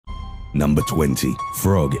Number 20,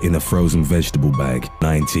 frog in a frozen vegetable bag.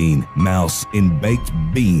 19, mouse in baked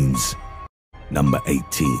beans. Number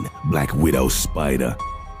 18, black widow spider.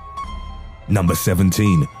 Number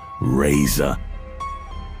 17, razor.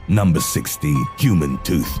 Number 16, human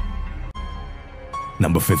tooth.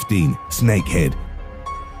 Number 15, snake head.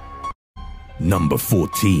 Number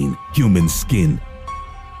 14, human skin.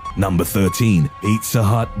 Number 13, Pizza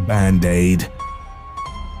Hut Band-Aid.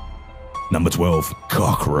 Number 12,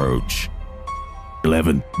 cockroach.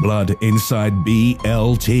 11, blood inside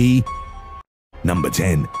BLT. Number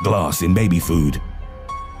 10, glass in baby food.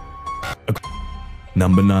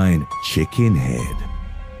 Number 9, chicken head.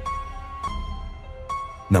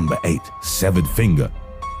 Number 8, severed finger.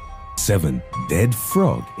 7, dead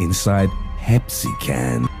frog inside Pepsi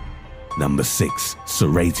can. Number 6,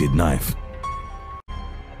 serrated knife.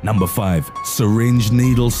 Number 5, syringe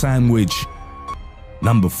needle sandwich.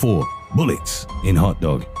 Number 4, bullets in hot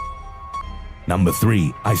dog. Number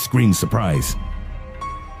 3, ice cream surprise.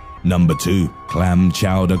 Number 2, clam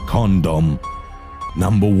chowder condom.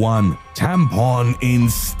 Number 1, tampon in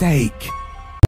steak.